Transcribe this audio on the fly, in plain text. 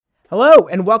Hello,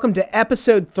 and welcome to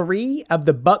episode 3 of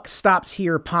the Buck Stops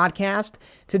Here podcast.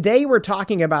 Today, we're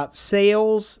talking about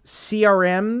sales,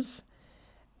 CRMs,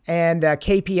 and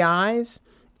KPIs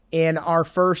in our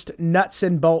first nuts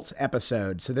and bolts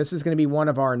episode. So this is going to be one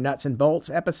of our nuts and bolts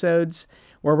episodes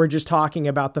where we're just talking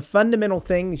about the fundamental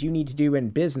things you need to do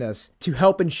in business to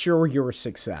help ensure your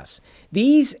success.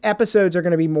 These episodes are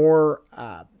going to be more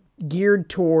geared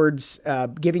towards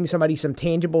giving somebody some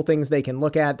tangible things they can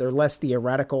look at. They're less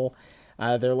theoretical.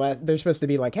 They're supposed to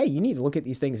be like, hey, you need to look at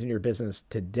these things in your business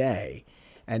today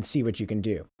and see what you can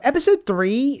do. Episode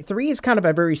 3 is kind of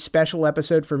a very special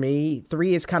episode for me.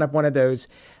 3 is kind of one of those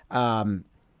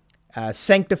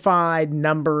sanctified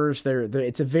numbers.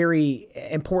 It's a very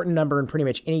important number in pretty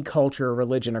much any culture or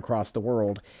religion across the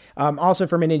world. Also,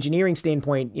 from an engineering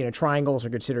standpoint, triangles are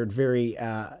considered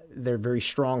they're very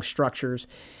strong structures.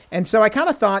 And so I kind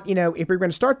of thought, if we're going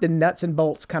to start the nuts and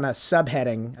bolts kind of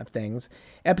subheading of things,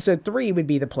 episode 3 would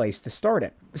be the place to start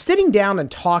it. Sitting down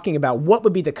and talking about what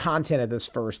would be the content of this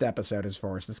first episode as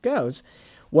far as this goes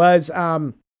was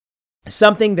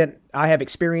something that I have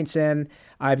experience in.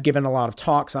 I've given a lot of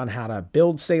talks on how to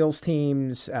build sales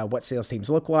teams, what sales teams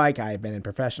look like. I've been in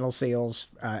professional sales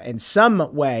in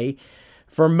some way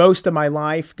for most of my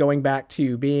life, going back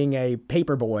to being a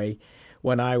paperboy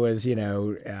when I was, 10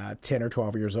 or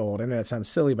 12 years old. I know that sounds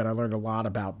silly, but I learned a lot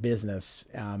about business,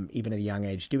 even at a young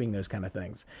age, doing those kind of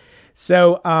things.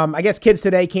 So I guess kids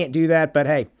today can't do that, but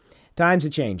hey, times are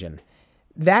changing.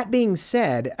 That being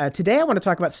said, today I want to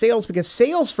talk about sales because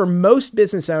sales for most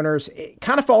business owners, it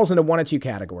kind of falls into one of two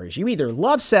categories. You either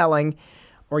love selling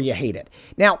or you hate it.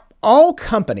 Now, all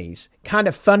companies kind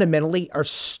of fundamentally are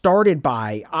started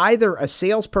by either a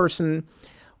salesperson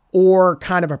or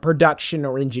kind of a production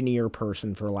or engineer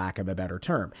person, for lack of a better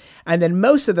term. And then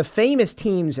most of the famous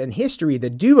teams in history, the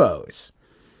duos,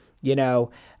 they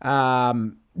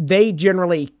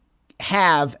generally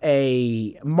have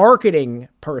a marketing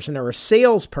person or a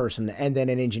salesperson and then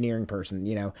an engineering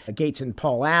person. Gates and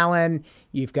Paul Allen,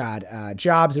 you've got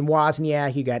Jobs and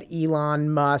Wozniak, you got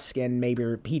Elon, Musk, and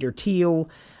maybe Peter Thiel,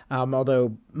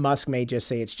 although Musk may just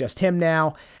say it's just him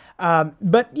now.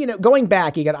 But going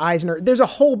back, you got Eisner. There's a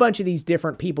whole bunch of these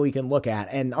different people you can look at,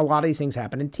 and a lot of these things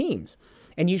happen in teams.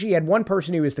 And usually you had one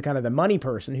person who was the kind of the money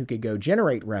person who could go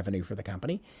generate revenue for the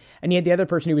company, and you had the other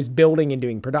person who was building and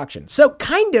doing production. So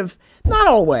kind of, not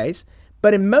always,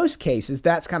 but in most cases,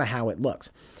 that's kind of how it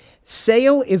looks.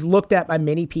 Sale is looked at by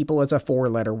many people as a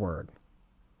 4-letter word.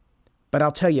 But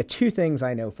I'll tell you 2 things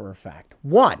I know for a fact.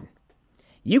 1,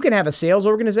 you can have a sales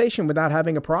organization without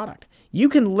having a product. You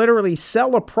can literally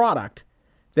sell a product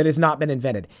that has not been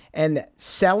invented. And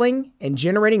selling and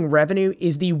generating revenue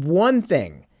is the one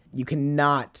thing you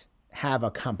cannot have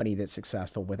a company that's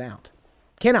successful without.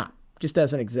 Cannot. Just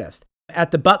doesn't exist.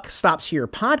 At the Buck Stops Here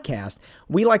podcast,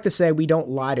 we like to say we don't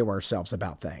lie to ourselves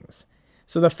about things.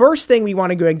 So the first thing we want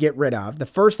to go and get rid of, the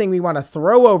first thing we want to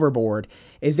throw overboard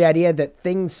is the idea that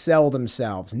things sell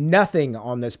themselves. Nothing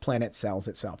on this planet sells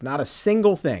itself. Not a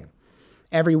single thing.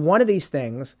 Every one of these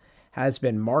things has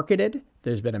been marketed.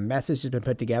 There's been a message that's been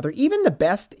put together. Even the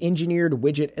best engineered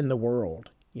widget in the world,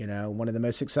 one of the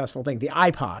most successful things, the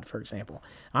Ipod, for example.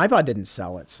 Ipod didn't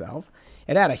sell itself.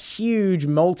 It had a huge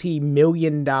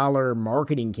multi-million-dollar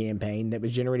marketing campaign that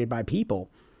was generated by people,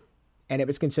 and it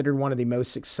was considered one of the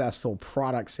most successful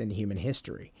products in human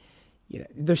history.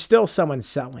 There's still someone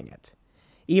selling it.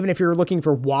 Even if you're looking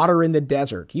for water in the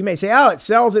desert, you may say, oh, it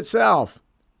sells itself.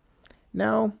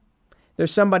 No.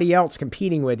 There's somebody else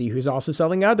competing with you who's also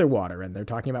selling other water, and they're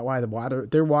talking about why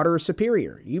their water is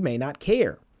superior. You may not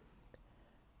care.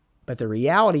 But the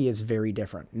reality is very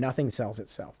different. Nothing sells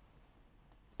itself.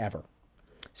 Ever.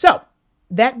 So,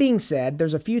 that being said,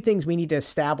 there's a few things we need to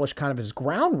establish kind of as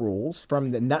ground rules from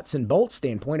the nuts and bolts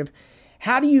standpoint of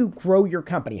how do you grow your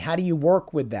company? How do you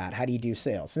work with that? How do you do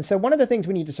sales? And so one of the things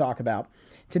we need to talk about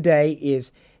today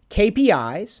is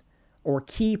KPIs, or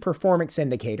key performance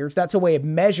indicators. That's a way of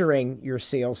measuring your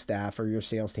sales staff or your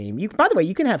sales team. By the way,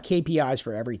 you can have KPIs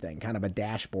for everything, kind of a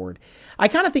dashboard. I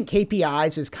kind of think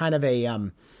KPIs is kind of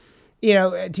a,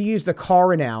 to use the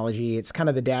car analogy, it's kind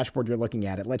of the dashboard you're looking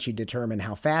at. It lets you determine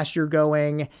how fast you're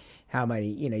going, how many,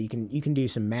 you can do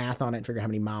some math on it and figure out how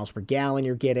many miles per gallon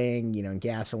you're getting, in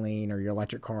gasoline or your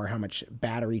electric car, how much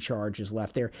battery charge is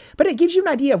left there. But it gives you an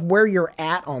idea of where you're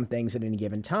at on things at any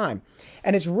given time.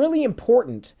 And it's really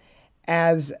important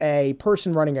as a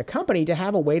person running a company to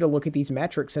have a way to look at these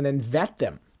metrics and then vet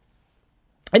them.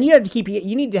 And you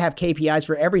need to have KPIs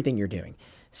for everything you're doing.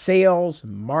 Sales,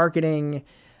 marketing,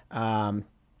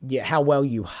 how well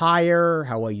you hire,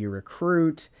 how well you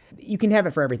recruit. You can have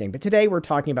it for everything. But today we're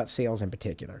talking about sales in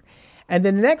particular. And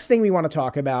then the next thing we want to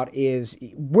talk about is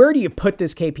where do you put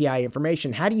this KPI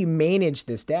information? How do you manage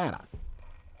this data?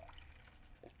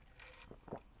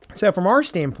 So from our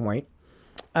standpoint,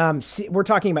 we're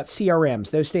talking about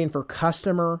CRMs. Those stand for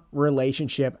Customer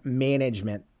Relationship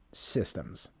Management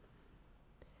Systems.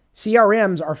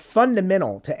 CRMs are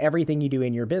fundamental to everything you do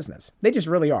in your business. They just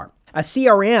really are. A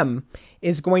CRM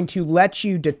is going to let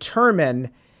you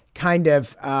determine kind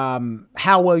of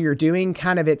how well you're doing.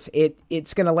 Kind of it's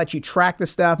going to let you track the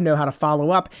stuff, know how to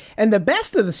follow up. And the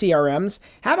best of the CRMs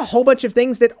have a whole bunch of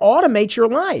things that automate your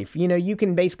life. You know, you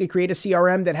can basically create a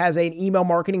CRM that has an email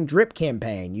marketing drip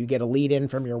campaign. You get a lead in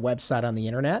from your website on the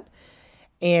internet,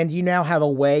 and you now have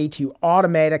a way to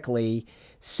automatically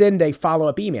send a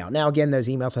follow-up email. Now, again, those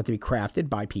emails have to be crafted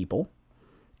by people,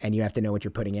 and you have to know what you're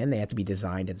putting in. They have to be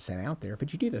designed and sent out there,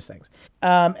 but you do those things.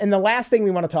 And the last thing we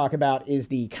want to talk about is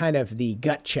the kind of the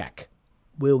gut check.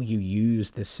 Will you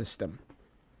use this system?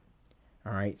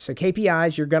 All right. So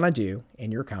KPIs you're going to do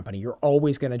in your company, you're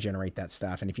always going to generate that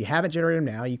stuff. And if you haven't generated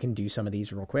them now, you can do some of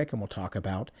these real quick, and we'll talk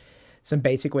about some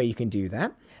basic way you can do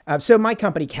that. So my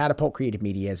company, Catapult Creative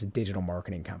Media, is a digital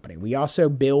marketing company. We also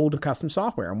build custom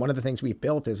software. And one of the things we've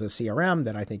built is a CRM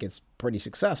that I think is pretty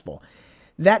successful.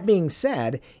 That being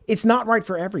said, it's not right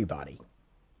for everybody.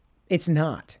 It's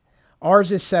not.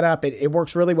 Ours is set up, it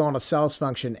works really well on a sales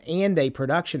function and a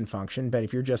production function, but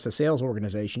if you're just a sales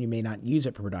organization, you may not use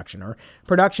it for production, or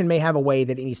production may have a way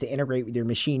that it needs to integrate with your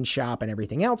machine shop and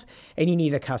everything else, and you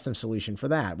need a custom solution for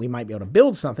that. We might be able to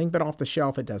build something, but off the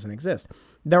shelf, it doesn't exist.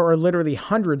 There are literally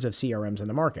hundreds of CRMs in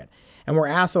the market, and we're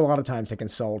asked a lot of times to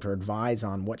consult or advise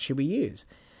on what should we use.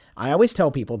 I always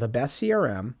tell people the best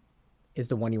CRM is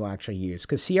the one you will actually use,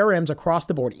 because CRMs across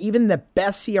the board, even the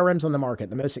best CRMs on the market,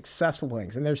 the most successful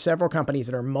things, and there's several companies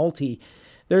that are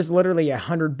there's literally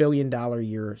 $100 billion a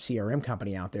year CRM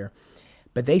company out there,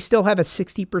 but they still have a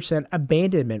 60%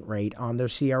 abandonment rate on their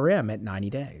CRM at 90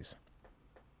 days.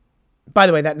 By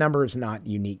the way, that number is not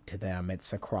unique to them.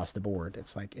 It's across the board.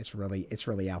 It's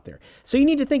really out there. So you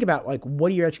need to think about, like,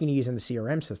 what are you actually going to use in the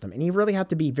CRM system? And you really have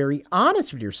to be very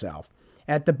honest with yourself.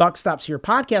 At the Buck Stops Here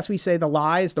podcast, we say the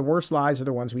worst lies are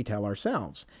the ones we tell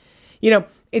ourselves. You know,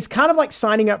 it's kind of like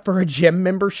signing up for a gym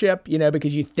membership, you know,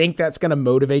 because you think that's going to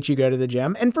motivate you to go to the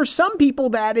gym. And for some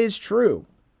people, that is true.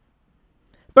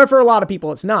 But for a lot of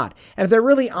people, it's not. And if they're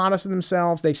really honest with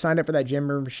themselves, they've signed up for that gym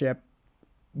membership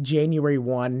January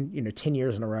 1, 10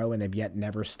 years in a row, and they've yet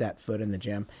never stepped foot in the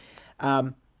gym.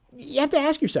 You have to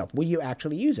ask yourself, will you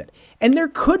actually use it? And there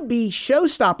could be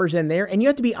showstoppers in there, and you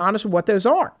have to be honest with what those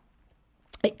are.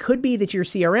 It could be that your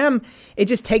CRM, it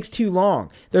just takes too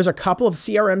long. There's a couple of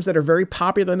CRMs that are very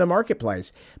popular in the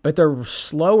marketplace, but they're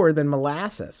slower than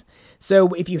molasses. So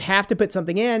if you have to put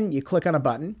something in, you click on a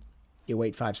button, you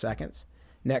wait 5 seconds.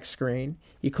 Next screen,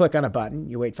 you click on a button,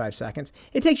 you wait 5 seconds.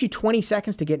 It takes you 20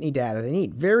 seconds to get any data they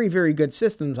need. Very, very good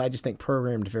systems, I just think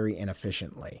programmed very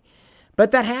inefficiently.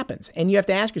 But that happens, and you have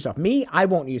to ask yourself, I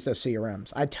won't use those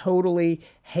CRMs. I totally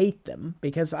hate them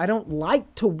because I don't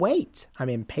like to wait. I'm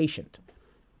impatient.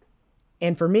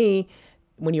 And for me,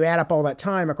 when you add up all that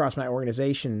time across my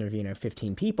organization of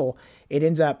 15 people, it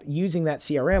ends up using that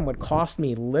CRM would cost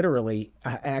me literally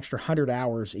an extra 100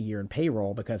 hours a year in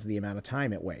payroll because of the amount of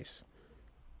time it wastes.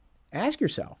 Ask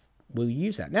yourself, will you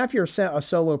use that? Now, if you're a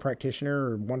solo practitioner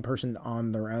or one person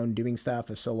on their own doing stuff,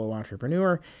 a solo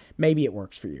entrepreneur, maybe it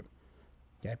works for you.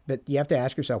 Okay, but you have to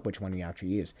ask yourself which one you actually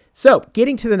use. So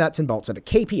getting to the nuts and bolts of it,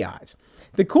 KPIs.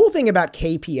 The cool thing about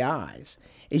KPIs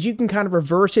is you can kind of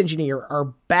reverse engineer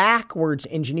or backwards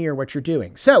engineer what you're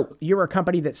doing. So you're a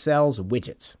company that sells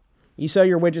widgets. You sell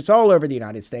your widgets all over the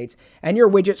United States, and your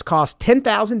widgets cost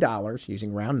 $10,000,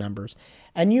 using round numbers,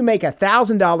 and you make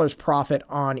 $1,000 profit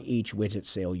on each widget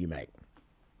sale you make.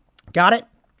 Got it?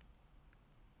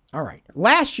 All right.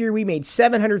 Last year, we made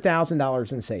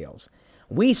 $700,000 in sales.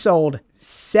 We sold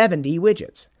 70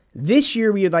 widgets. This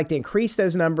year, we would like to increase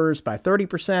those numbers by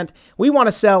 30%. We want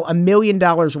to sell $1 million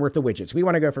worth of widgets. We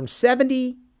want to go from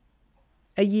 70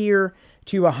 a year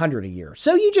to 100 a year.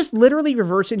 So you just literally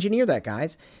reverse engineer that,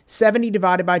 guys. 70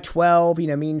 divided by 12,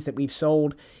 means that we've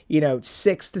sold,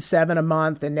 6 to 7 a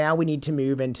month. And now we need to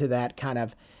move into that kind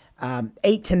of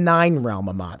 8 to 9 realm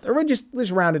a month. Or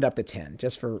let's round it up to 10,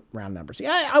 just for round numbers.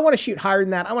 I want to shoot higher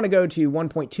than that. I want to go to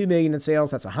 1.2 million in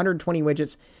sales. That's 120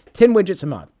 widgets, 10 widgets a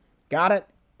month. Got it?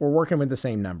 We're working with the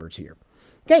same numbers here.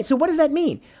 Okay, so what does that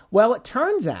mean? Well, it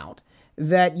turns out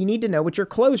that you need to know what your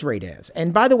close rate is.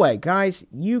 And by the way, guys,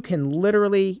 you can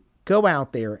literally go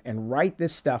out there and write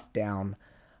this stuff down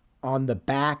on the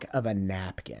back of a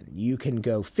napkin. You can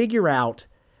go figure out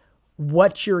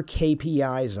what your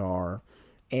KPIs are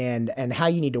and how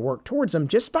you need to work towards them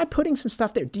just by putting some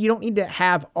stuff there. You don't need to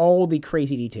have all the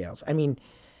crazy details. I mean,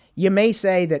 you may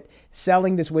say that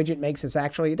selling this widget makes us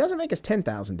it doesn't make us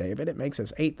 $10,000, David. It makes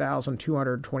us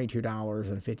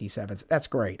 $8,222.57. That's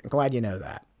great. I'm glad you know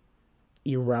that.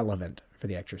 Irrelevant for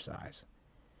the exercise.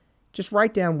 Just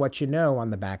write down what you know on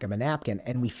the back of a napkin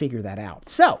and we figure that out.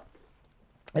 So,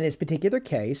 in this particular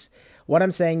case, what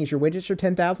I'm saying is your widgets are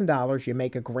 $10,000. You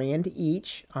make $1,000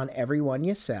 each on every one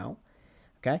you sell.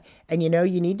 Okay. And you know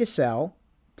you need to sell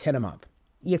 10 a month.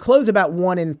 You close about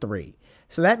 1 in 3.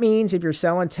 So that means if you're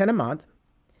selling 10 a month,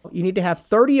 you need to have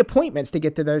 30 appointments to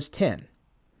get to those 10.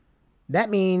 That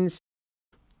means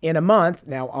in a month,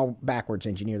 now I'll backwards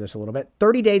engineer this a little bit,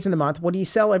 30 days in a month. What do you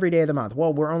sell every day of the month?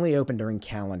 Well, we're only open during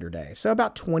calendar days. So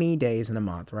about 20 days in a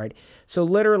month, right? So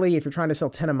literally, if you're trying to sell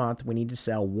 10 a month, we need to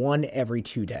sell 1 every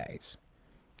 2 days.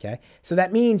 Okay. So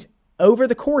that means over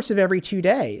the course of every 2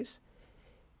 days,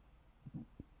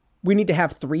 we need to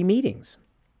have 3 meetings.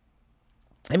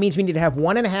 That means we need to have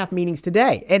 1.5 meetings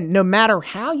today. And no matter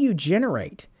how you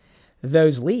generate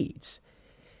those leads.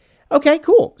 Okay,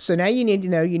 cool. So now you need to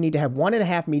know you need to have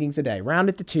 1.5 meetings a day. Round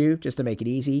it to 2 just to make it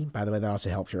easy. By the way, that also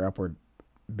helps your upward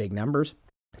big numbers.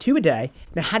 2 a day.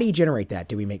 Now, how do you generate that?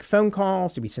 Do we make phone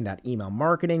calls? Do we send out email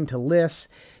marketing to lists?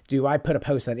 Do I put a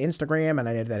post on Instagram? And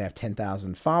I know that I have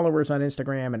 10,000 followers on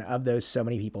Instagram, and of those, so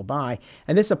many people buy.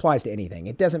 And this applies to anything.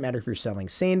 It doesn't matter if you're selling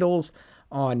sandals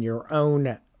on your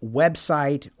own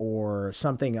website or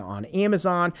something on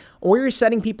Amazon, or you're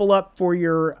setting people up for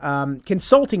your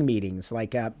consulting meetings.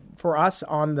 Like for us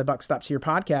on the Buck Stops Here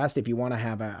podcast, if you want to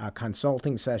have a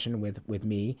consulting session with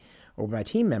me or my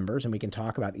team members, and we can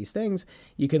talk about these things,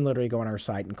 you can literally go on our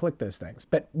site and click those things.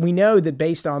 But we know that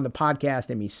based on the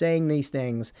podcast and me saying these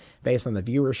things, based on the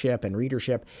viewership and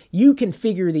readership, you can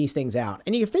figure these things out,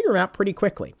 and you can figure them out pretty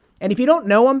quickly. And if you don't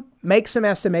know them, make some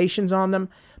estimations on them,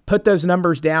 put those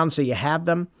numbers down so you have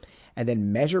them, and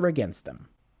then measure against them.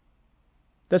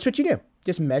 That's what you do.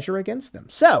 Just measure against them.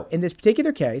 So in this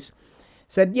particular case,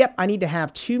 said, yep, I need to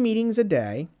have 2 meetings a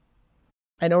day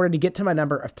in order to get to my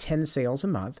number of 10 sales a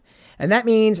month. And that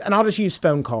means, and I'll just use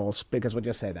phone calls because we'll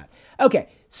just say that. Okay,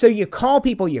 so you call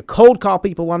people, you cold call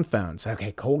people on phones.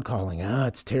 Okay, cold calling. Oh,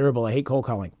 it's terrible. I hate cold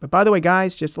calling. But by the way,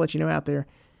 guys, just to let you know out there,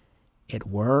 it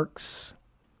works.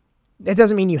 It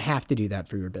doesn't mean you have to do that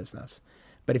for your business.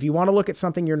 But if you want to look at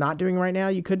something you're not doing right now,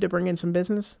 you could to bring in some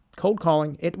business. Cold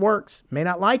calling, it works. May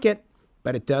not like it,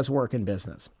 but it does work in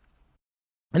business.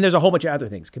 And there's a whole bunch of other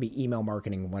things. It could be email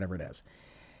marketing, whatever it is.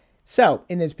 So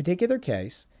in this particular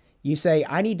case, you say,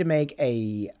 I need to make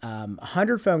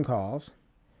 100 phone calls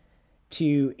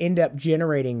to end up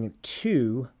generating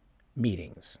 2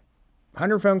 meetings.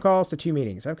 100 phone calls to 2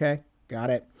 meetings. Okay, got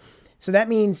it. So that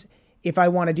means if I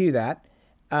want to do that,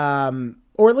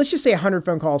 or let's just say 100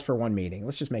 phone calls for 1 meeting.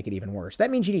 Let's just make it even worse.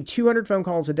 That means you need 200 phone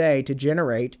calls a day to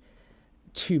generate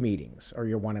 2 meetings, or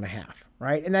your 1.5,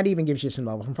 right? And that even gives you some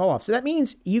level of control off. So that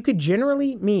means you could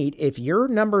generally meet, if your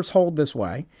numbers hold this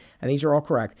way, and these are all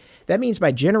correct, that means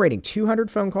by generating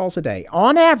 200 phone calls a day,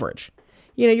 on average,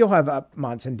 you'll have up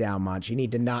months and down months. You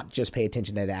need to not just pay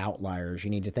attention to the outliers. You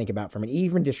need to think about from an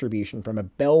even distribution, from a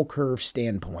bell curve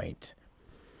standpoint.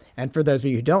 And for those of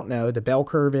you who don't know, the bell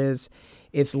curve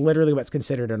it's literally what's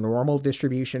considered a normal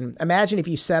distribution. Imagine if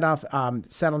you sat on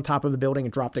top of a building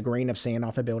and dropped a grain of sand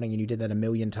off a building, and you did that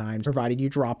 1,000,000 times, provided you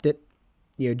dropped it,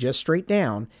 just straight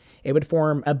down, it would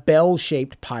form a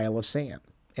bell-shaped pile of sand.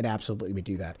 It absolutely would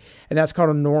do that. And that's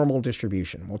called a normal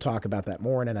distribution. We'll talk about that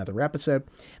more in another episode.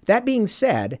 That being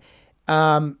said,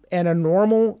 in a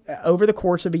normal, over the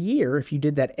course of a year, if you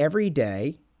did that every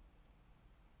day,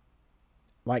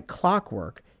 like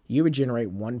clockwork, you would generate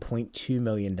 $1.2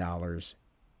 million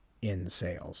in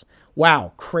sales.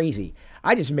 Wow, crazy.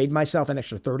 I just made myself an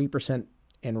extra 30%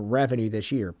 in revenue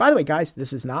this year. By the way, guys,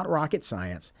 this is not rocket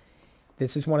science.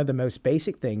 This is one of the most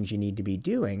basic things you need to be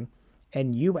doing.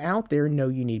 And you out there know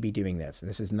you need to be doing this. And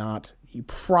this is not, you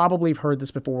probably have heard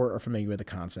this before or are familiar with the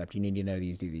concept. You need to know do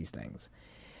these things.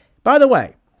 By the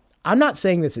way, I'm not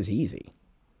saying this is easy.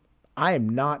 I am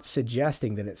not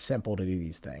suggesting that it's simple to do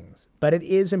these things, but it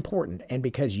is important. And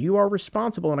because you are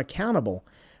responsible and accountable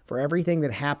for everything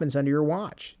that happens under your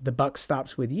watch, the buck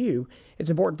stops with you. It's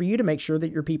important for you to make sure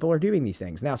that your people are doing these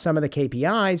things. Now, some of the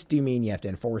KPIs do mean you have to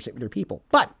enforce it with your people,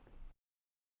 but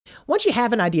once you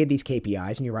have an idea of these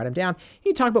KPIs and you write them down, you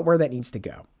need to talk about where that needs to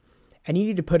go. And you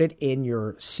need to put it in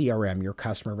your CRM, your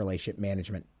customer relationship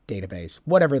management database,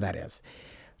 whatever that is.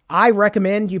 I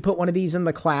recommend you put one of these in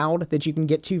the cloud that you can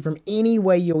get to from any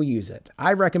way you'll use it.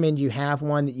 I recommend you have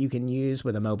one that you can use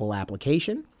with a mobile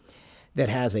application that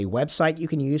has a website you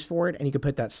can use for it, and you can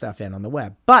put that stuff in on the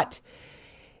web. But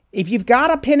If you've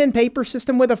got a pen and paper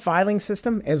system with a filing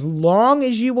system, as long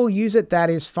as you will use it, that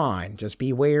is fine. Just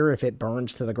beware if it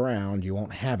burns to the ground, you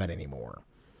won't have it anymore.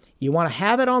 You want to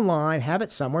have it online, have it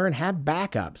somewhere, and have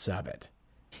backups of it.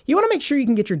 You want to make sure you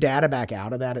can get your data back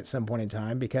out of that at some point in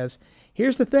time, because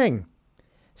here's the thing.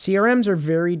 CRMs are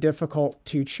very difficult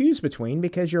to choose between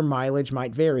because your mileage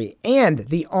might vary. And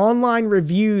the online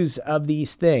reviews of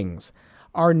these things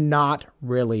are not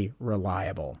really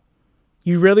reliable.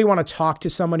 You really want to talk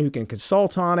to someone who can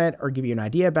consult on it or give you an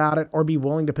idea about it or be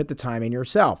willing to put the time in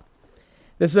yourself.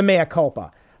 This is a mea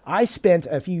culpa. I spent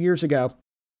a few years ago,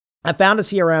 I found a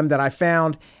CRM that I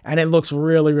found and it looks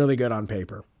really, really good on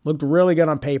paper. Looked really good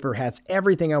on paper, has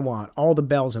everything I want, all the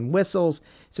bells and whistles,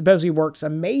 supposedly works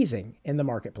amazing in the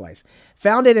marketplace.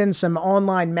 Found it in some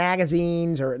online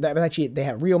magazines, or that actually they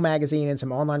have Real Magazine and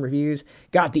some online reviews,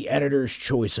 got the Editor's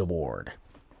Choice Award.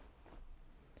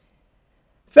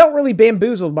 Felt really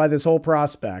bamboozled by this whole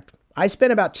prospect. I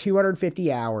spent about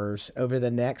 250 hours over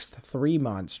the next 3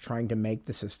 months trying to make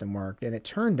the system work, and it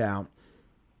turned out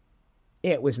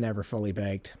it was never fully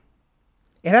baked.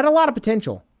 It had a lot of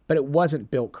potential, but it wasn't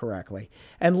built correctly.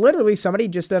 And literally somebody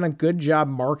just done a good job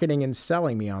marketing and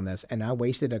selling me on this, and I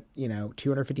wasted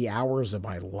 250 hours of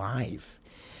my life.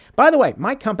 By the way,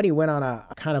 my company went on a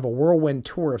kind of a whirlwind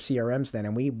tour of CRMs then,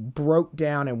 and we broke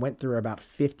down and went through about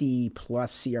 50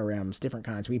 plus CRMs, different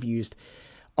kinds. We've used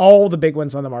all the big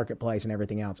ones on the marketplace and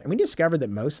everything else. And we discovered that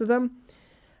most of them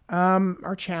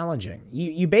are challenging.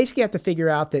 You basically have to figure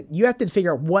out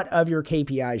what of your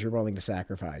KPIs you're willing to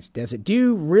sacrifice. Does it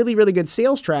do really, really good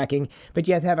sales tracking, but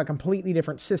you have to have a completely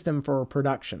different system for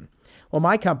production? Well,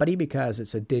 my company, because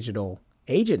it's a digital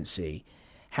agency,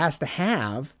 has to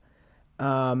have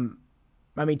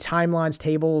timelines,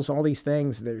 tables, all these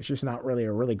things. There's just not really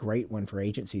a really great one for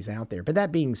agencies out there. But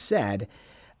that being said,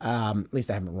 at least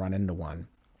I haven't run into one.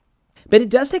 But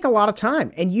it does take a lot of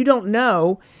time, and you don't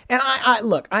know. And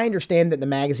I understand that the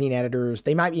magazine editors,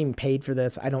 they might be even paid for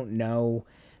this. I don't know.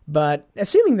 But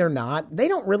assuming they're not, they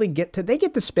get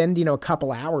to spend, a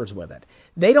couple hours with it.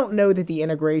 They don't know that the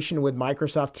integration with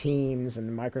Microsoft Teams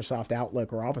and Microsoft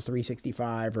Outlook or Office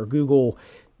 365 or Google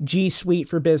G Suite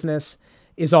for Business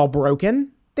is all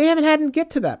broken. They haven't had to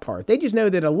get to that part. They just know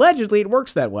that allegedly it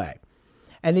works that way.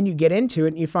 And then you get into it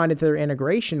and you find that their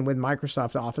integration with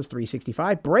Microsoft Office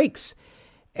 365 breaks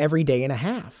every day and a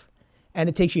half. And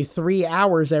it takes you 3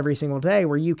 hours every single day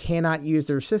where you cannot use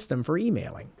their system for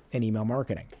emailing and email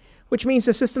marketing, which means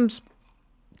the system's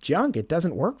junk. It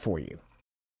doesn't work for you.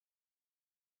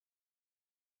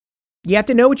 You have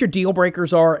to know what your deal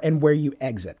breakers are and where you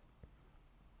exit.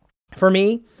 For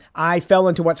me, I fell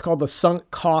into what's called the sunk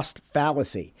cost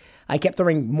fallacy. I kept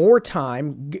throwing more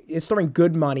time. It's throwing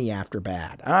good money after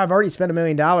bad. I've already spent $1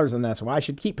 million on this. Well, I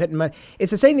should keep putting money.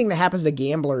 It's the same thing that happens to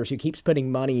gamblers who keeps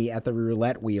putting money at the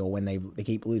roulette wheel when they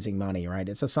keep losing money, right?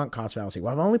 It's a sunk cost fallacy.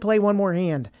 Well, I've only played one more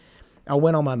hand. I'll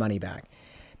win all my money back.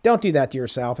 Don't do that to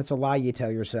yourself. It's a lie you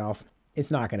tell yourself.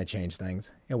 It's not going to change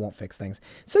things. It won't fix things.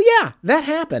 So yeah, that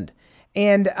happened.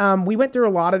 And we went through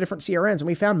a lot of different CRMs and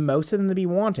we found most of them to be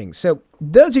wanting. So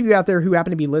those of you out there who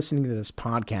happen to be listening to this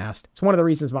podcast, it's one of the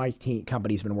reasons my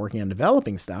company's been working on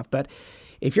developing stuff. But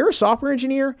if you're a software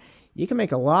engineer, you can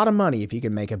make a lot of money if you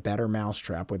can make a better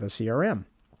mousetrap with a CRM.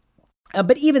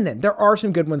 But even then, there are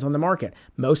some good ones on the market.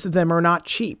 Most of them are not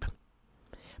cheap.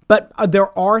 But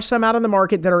there are some out on the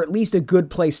market that are at least a good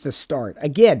place to start.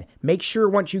 Again, make sure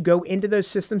once you go into those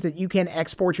systems that you can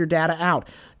export your data out.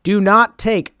 Do not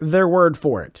take their word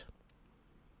for it.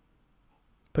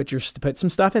 Put some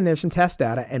stuff in there, some test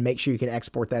data, and make sure you can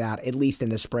export that out, at least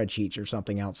into spreadsheets or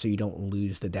something else so you don't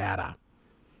lose the data.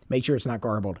 Make sure it's not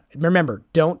garbled. Remember,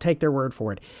 don't take their word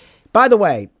for it. By the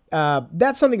way,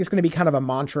 that's something that's going to be kind of a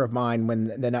mantra of mine when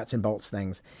the nuts and bolts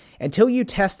things. Until you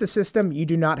test the system, you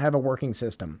do not have a working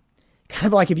system. Kind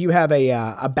of like if you have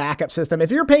a backup system.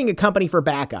 If you're paying a company for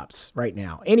backups right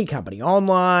now, any company,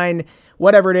 online,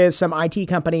 whatever it is, some IT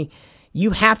company,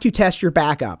 you have to test your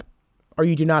backup or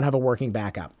you do not have a working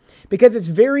backup. Because it's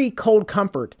very cold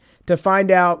comfort to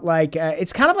find out,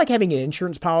 it's kind of like having an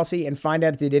insurance policy and find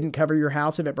out if they didn't cover your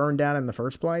house if it burned down in the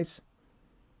first place.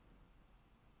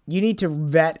 You need to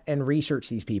vet and research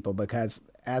these people because,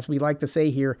 as we like to say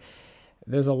here,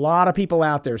 there's a lot of people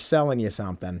out there selling you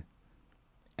something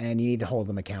and you need to hold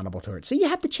them accountable to it. So you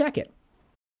have to check it.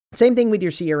 Same thing with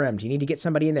your CRMs. You need to get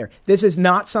somebody in there. This is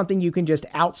not something you can just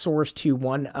outsource to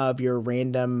one of your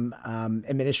random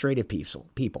administrative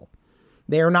people.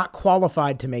 They are not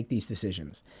qualified to make these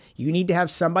decisions. You need to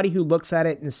have somebody who looks at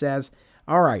it and says,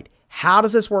 all right, How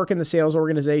does this work in the sales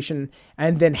organization?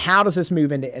 And then how does this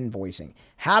move into invoicing?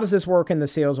 How does this work in the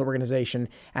sales organization?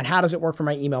 And how does it work for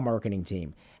my email marketing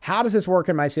team? How does this work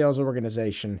in my sales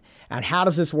organization? And how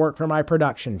does this work for my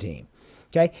production team?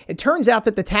 Okay. It turns out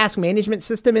that the task management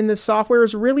system in this software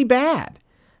is really bad.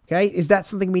 Okay. Is that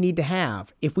something we need to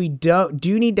have? If we do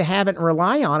need to have it and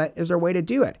rely on it, is there a way to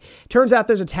do it? Turns out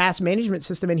there's a task management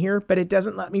system in here, but it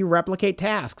doesn't let me replicate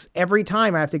tasks. Every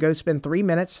time I have to go spend 3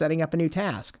 minutes setting up a new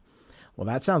task. Well,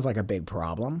 that sounds like a big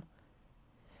problem.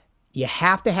 You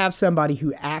have to have somebody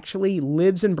who actually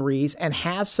lives and breathes and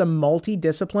has some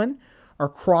multi-discipline or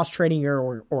cross-training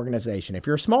your organization. If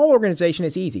you're a small organization,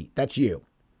 it's easy. That's you.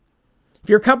 If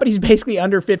your company's basically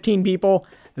under 15 people,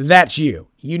 that's you.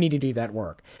 You need to do that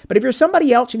work. But if you're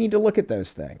somebody else, you need to look at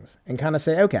those things and kind of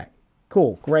say, okay,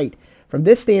 cool, great. From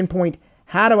this standpoint,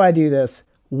 how do I do this?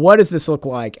 What does this look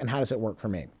like? And how does it work for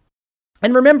me?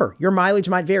 And remember, your mileage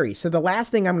might vary. So the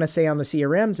last thing I'm going to say on the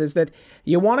CRMs is that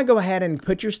you want to go ahead and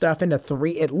put your stuff into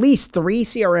at least three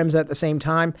CRMs at the same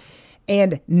time.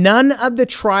 And none of the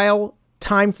trial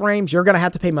timeframes, you're going to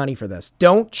have to pay money for this.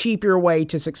 Don't cheap your way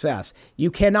to success.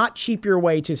 You cannot cheap your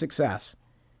way to success.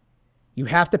 You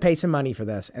have to pay some money for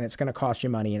this, and it's going to cost you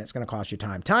money, and it's going to cost you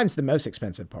time. Time's the most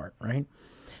expensive part, right?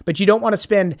 But you don't want to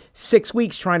spend 6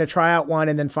 weeks trying to try out one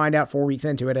and then find out 4 weeks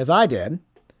into it, as I did.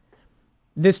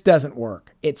 This doesn't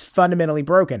work. It's fundamentally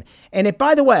broken. And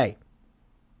by the way,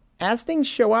 as things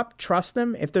show up, trust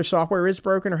them. If their software is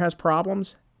broken or has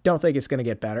problems, don't think it's going to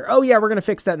get better. Oh yeah, we're going to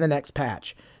fix that in the next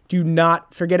patch. Do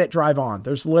not forget it, drive on.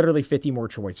 There's literally 50 more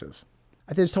choices.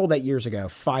 I was told that years ago.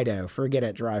 Fido, forget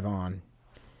it, drive on.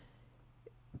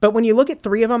 But when you look at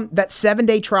 3 of them, that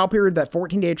 7-day trial period, that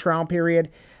 14-day trial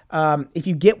period, if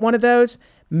you get one of those,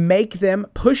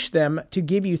 push them to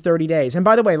give you 30 days. And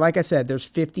by the way, like I said, there's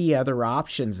 50 other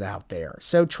options out there.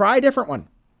 So try a different one.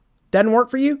 Doesn't work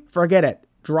for you? Forget it.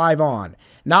 Drive on.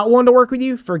 Not one to work with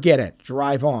you? Forget it.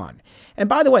 Drive on. And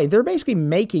by the way, they're basically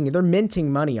they're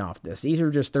minting money off this. They're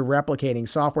replicating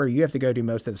software. You have to go do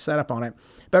most of the setup on it.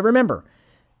 But remember,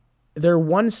 their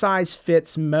one size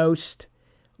fits most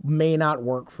may not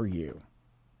work for you.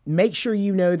 Make sure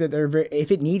you know that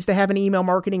if it needs to have an email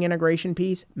marketing integration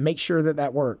piece, make sure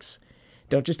that works.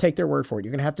 Don't just take their word for it.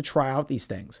 You're going to have to try out these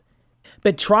things.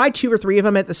 But try 2 or 3 of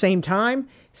them at the same time.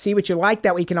 See what you like.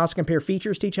 That way you can also compare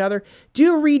features to each other.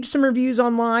 Do read some reviews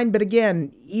online. But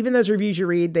again, even those reviews you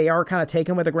read, they are kind of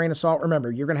taken with a grain of salt.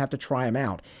 Remember, you're going to have to try them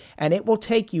out. And it will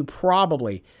take you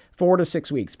probably 4 to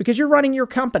 6 weeks because you're running your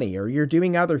company or you're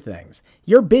doing other things.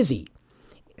 You're busy.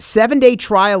 7-day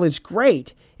trial is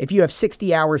great if you have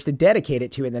 60 hours to dedicate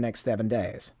it to in the next 7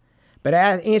 days. But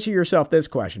answer yourself this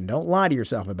question. Don't lie to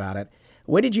yourself about it.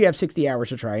 When did you have 60 hours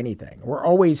to try anything? We're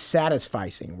always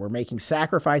satisficing. We're making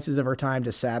sacrifices of our time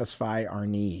to satisfy our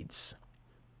needs.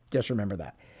 Just remember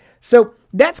that. So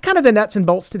that's kind of the nuts and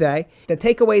bolts today. The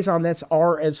takeaways on this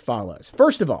are as follows.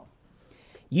 First of all,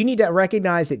 you need to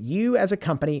recognize that you as a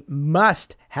company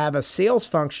must have a sales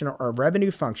function or a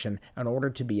revenue function in order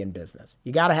to be in business.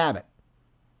 You got to have it.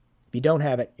 If you don't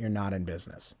have it, you're not in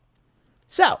business.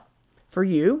 So for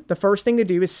you, the first thing to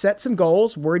do is set some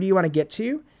goals. Where do you want to get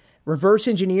to? Reverse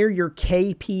engineer your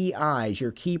KPIs,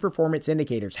 your key performance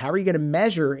indicators. How are you going to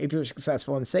measure if you're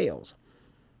successful in sales?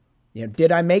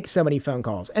 Did I make so many phone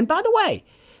calls? And by the way,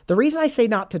 the reason I say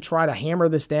not to try to hammer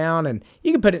this down, and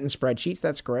you can put it in spreadsheets,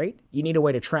 that's great. You need a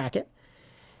way to track it.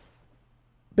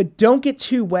 But don't get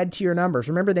too wed to your numbers.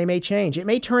 Remember, they may change. It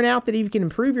may turn out that if you can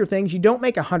improve your things, you don't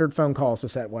make 100 phone calls to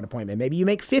set one appointment. Maybe you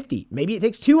make 50. Maybe it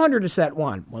takes 200 to set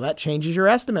one. Well, that changes your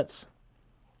estimates.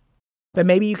 But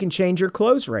maybe you can change your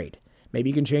close rate. Maybe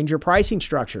you can change your pricing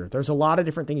structure. There's a lot of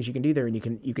different things you can do there, and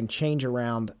you can change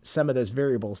around some of those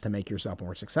variables to make yourself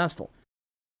more successful.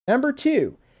 Number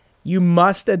 2, you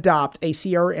must adopt a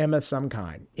CRM of some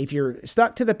kind. If you're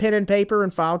stuck to the pen and paper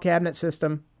and file cabinet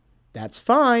system, that's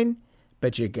fine,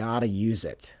 but you gotta use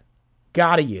it.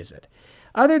 Gotta use it.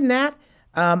 Other than that,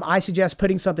 I suggest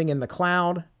putting something in the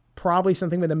cloud, probably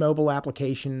something with a mobile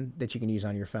application that you can use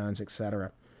on your phones,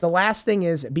 etc. The last thing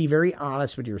is be very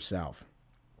honest with yourself.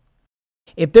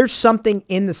 If there's something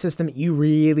in the system that you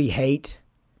really hate,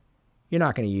 you're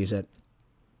not going to use it.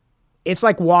 It's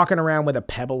like walking around with a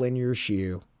pebble in your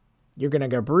shoe. You're going to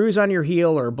get a bruise on your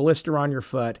heel or a blister on your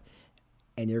foot,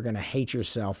 and you're going to hate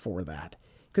yourself for that.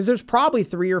 Because there's probably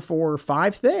 3 or 4 or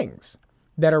 5 things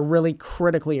that are really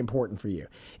critically important for you.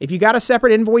 If you got a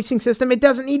separate invoicing system, it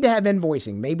doesn't need to have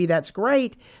invoicing. Maybe that's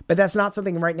great, but that's not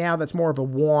something right now that's more of a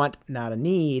want, not a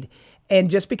need. And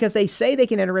just because they say they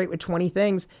can integrate with 20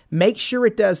 things, make sure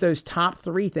it does those top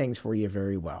 3 things for you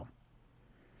very well.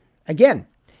 Again,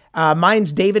 My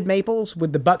name's David Maples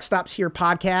with the Buck Stops Here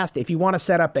podcast. If you want to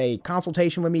set up a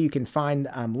consultation with me, you can find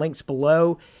links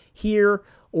below here,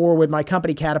 or with my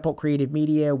company, Catapult Creative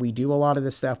Media. We do a lot of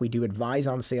this stuff. We do advise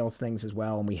on sales things as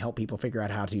well, and we help people figure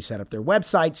out how to set up their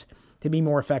websites to be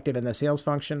more effective in the sales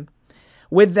function.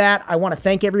 With that, I want to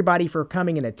thank everybody for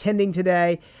coming and attending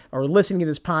today or listening to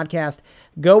this podcast.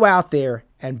 Go out there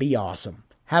and be awesome.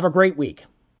 Have a great week.